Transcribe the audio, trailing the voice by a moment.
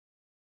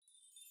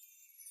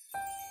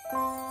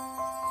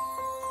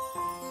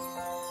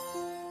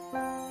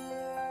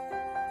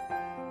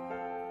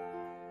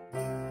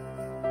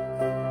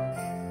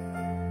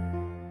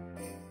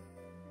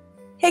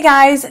Hey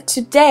guys,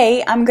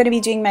 today I'm going to be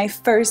doing my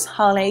first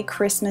holiday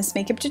Christmas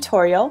makeup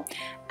tutorial.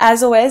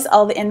 As always,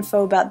 all the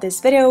info about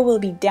this video will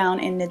be down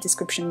in the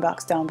description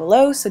box down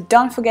below, so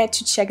don't forget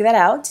to check that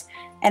out,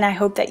 and I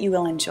hope that you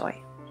will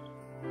enjoy.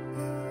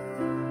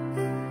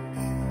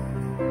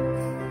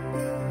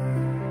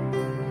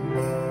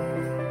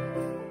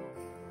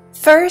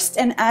 First,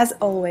 and as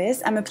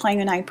always, I'm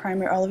applying an eye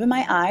primer all over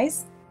my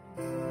eyes.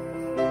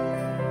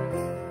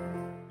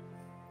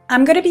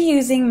 I'm going to be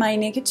using my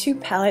Naked 2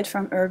 palette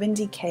from Urban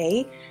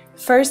Decay.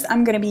 First,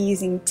 I'm going to be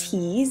using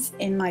Tease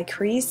in my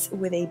crease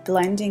with a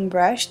blending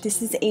brush.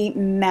 This is a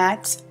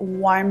matte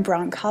warm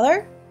brown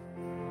color.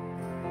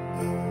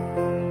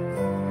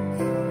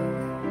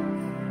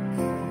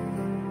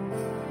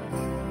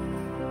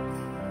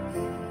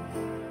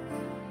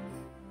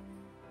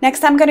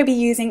 Next, I'm going to be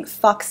using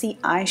Foxy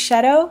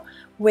eyeshadow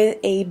with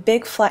a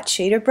big flat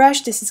shader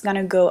brush. This is going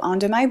to go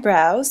under my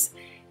brows.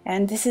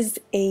 And this is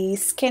a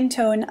skin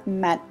tone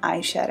matte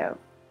eyeshadow.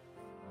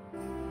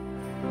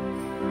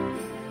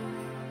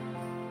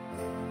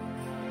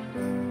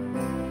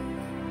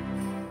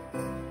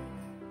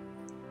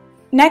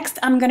 Next,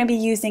 I'm going to be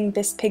using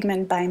this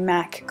pigment by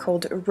MAC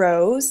called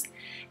Rose,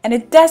 and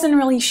it doesn't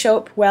really show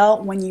up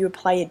well when you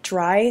apply it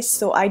dry,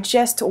 so I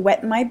just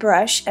wet my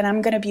brush and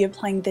I'm going to be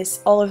applying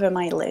this all over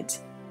my lid.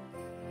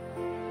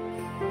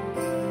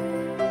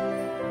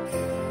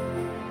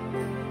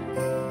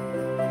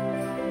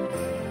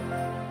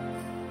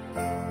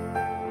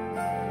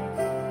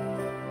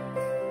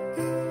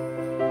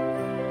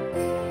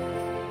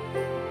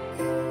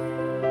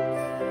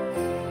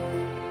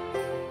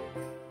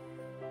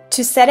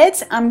 To set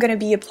it, I'm going to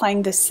be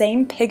applying the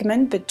same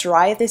pigment but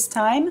dry this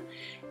time,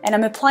 and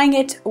I'm applying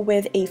it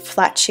with a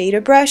flat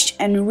shader brush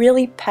and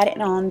really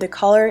patting on the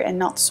color and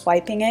not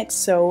swiping it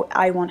so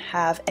I won't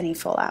have any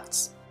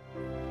fallouts.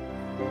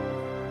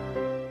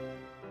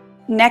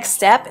 Next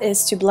step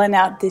is to blend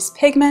out this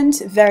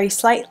pigment very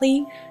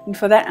slightly, and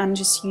for that I'm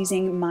just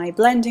using my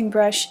blending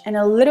brush and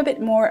a little bit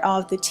more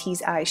of the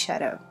Tease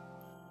eyeshadow.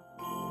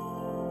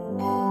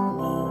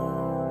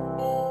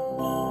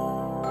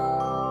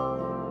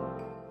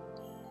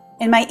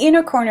 In my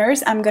inner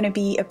corners, I'm going to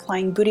be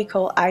applying Booty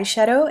Call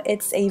eyeshadow.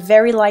 It's a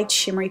very light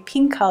shimmery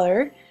pink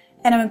color,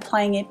 and I'm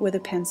applying it with a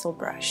pencil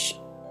brush.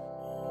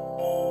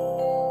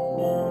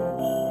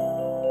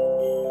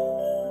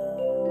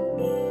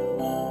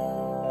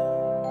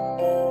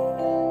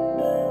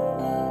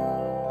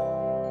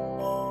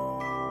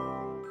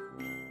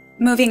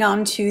 Moving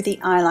on to the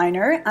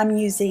eyeliner, I'm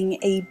using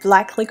a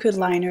black liquid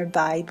liner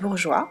by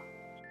Bourjois.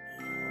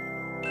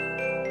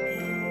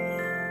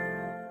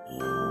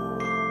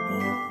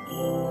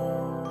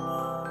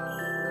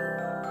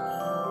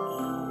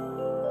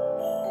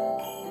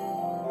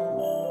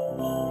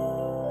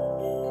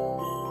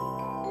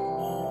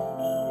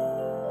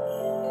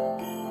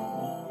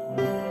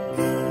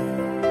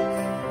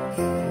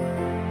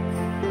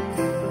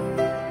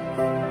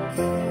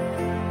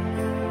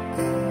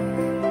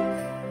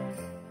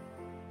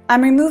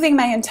 I'm removing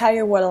my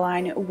entire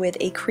waterline with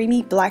a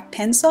creamy black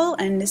pencil,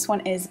 and this one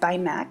is by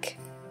MAC.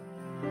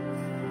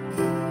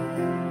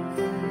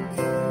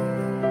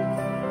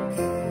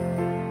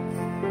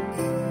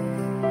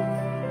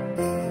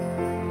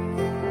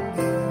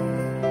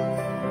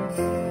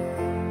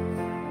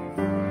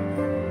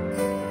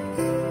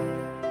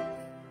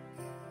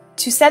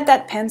 To set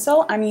that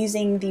pencil, I'm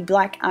using the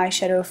black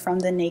eyeshadow from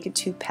the Naked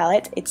 2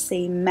 palette. It's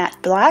a matte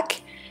black,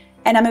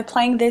 and I'm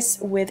applying this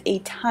with a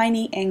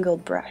tiny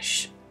angled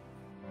brush.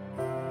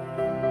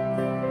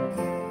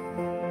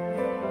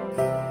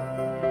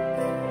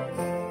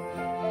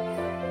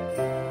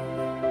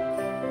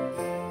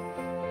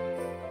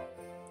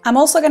 I'm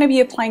also going to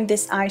be applying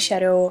this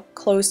eyeshadow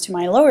close to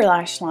my lower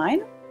lash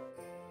line.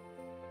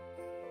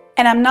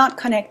 And I'm not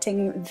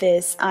connecting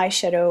this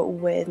eyeshadow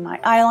with my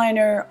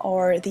eyeliner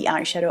or the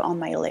eyeshadow on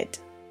my lid.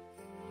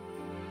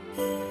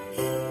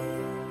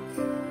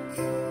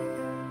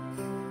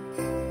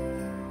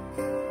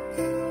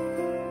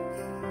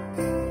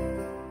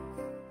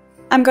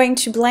 I'm going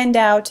to blend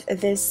out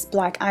this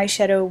black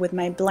eyeshadow with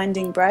my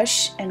blending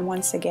brush and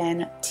once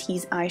again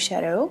Tease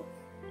eyeshadow.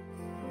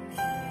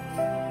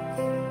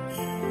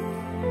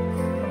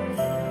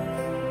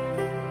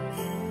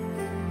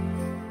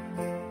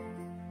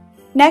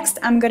 Next,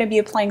 I'm going to be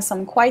applying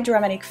some quite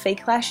dramatic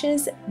fake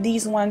lashes.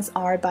 These ones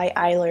are by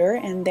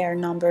Eyelure and they're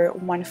number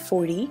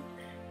 140.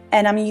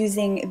 And I'm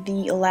using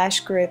the Lash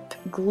Grip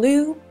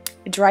Glue,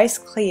 it dries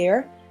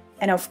clear,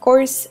 and of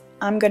course,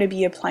 I'm going to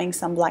be applying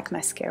some black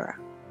mascara.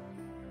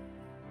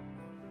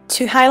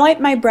 To highlight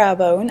my brow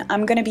bone,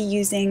 I'm going to be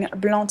using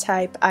Blanc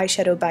Type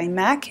eyeshadow by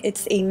MAC.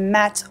 It's a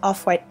matte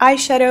off-white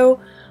eyeshadow.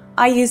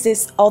 I use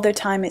this all the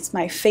time, it's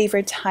my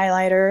favorite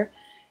highlighter.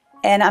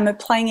 And I'm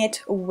applying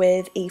it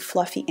with a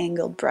fluffy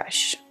angled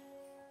brush.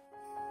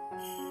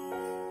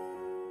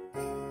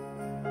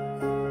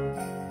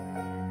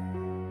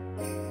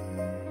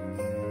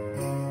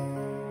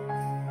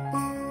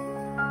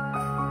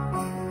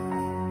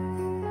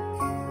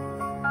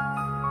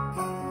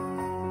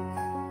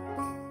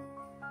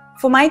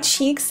 For my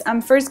cheeks, I'm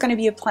first going to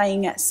be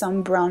applying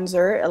some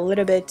bronzer, a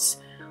little bit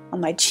on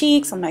my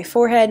cheeks, on my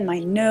forehead, my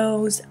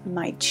nose,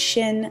 my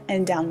chin,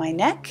 and down my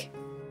neck.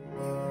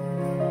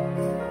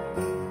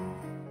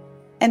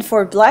 And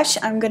for blush,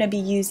 I'm going to be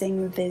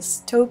using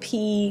this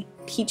taupey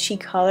peachy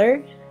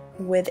color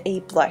with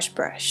a blush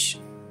brush.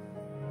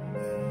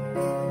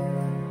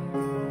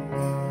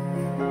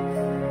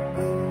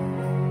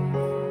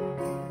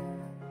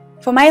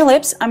 For my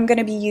lips, I'm going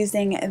to be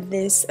using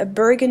this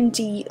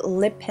burgundy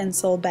lip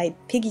pencil by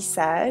Piggy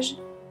Sage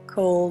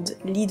called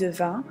Lit de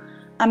Vin.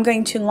 I'm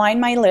going to line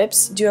my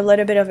lips, do a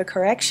little bit of a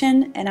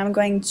correction, and I'm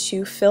going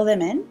to fill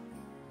them in.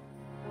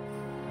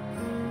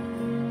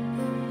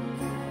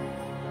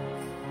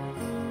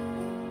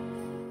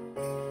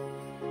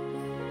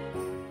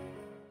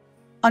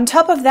 On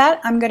top of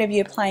that, I'm going to be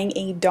applying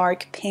a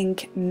dark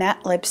pink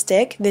matte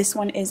lipstick. This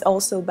one is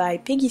also by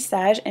Piggy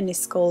Sage and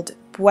is called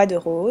Bois de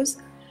Rose,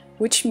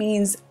 which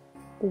means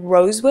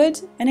rosewood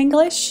in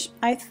English,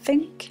 I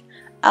think.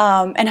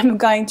 And I'm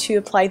going to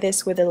apply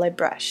this with a lip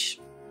brush.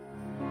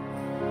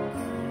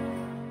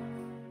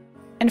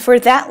 And for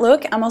that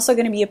look, I'm also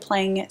going to be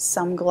applying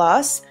some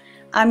gloss.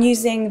 I'm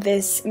using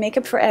this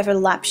Makeup Forever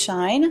Lap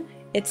Shine.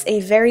 It's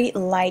a very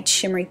light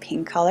shimmery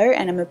pink color,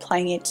 and I'm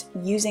applying it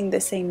using the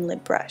same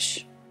lip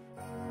brush.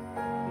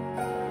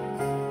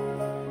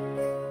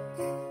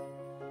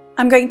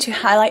 I'm going to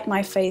highlight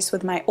my face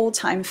with my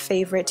all-time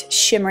favorite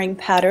shimmering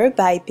powder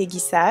by Piggy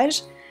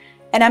Sage,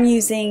 and I'm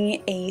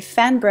using a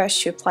fan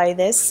brush to apply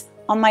this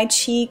on my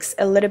cheeks,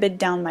 a little bit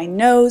down my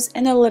nose,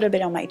 and a little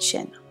bit on my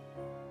chin.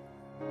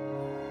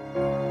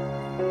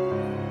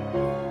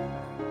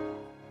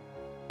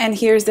 And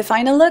here's the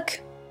final look.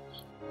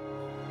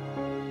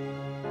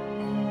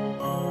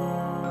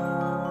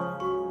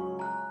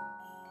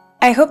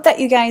 I hope that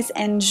you guys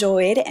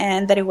enjoyed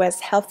and that it was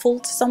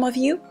helpful to some of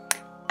you.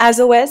 As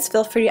always,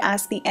 feel free to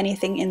ask me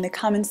anything in the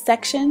comments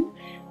section,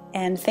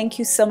 and thank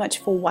you so much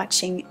for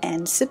watching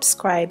and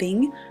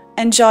subscribing.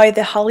 Enjoy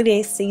the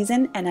holiday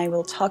season, and I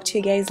will talk to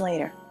you guys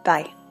later.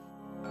 Bye.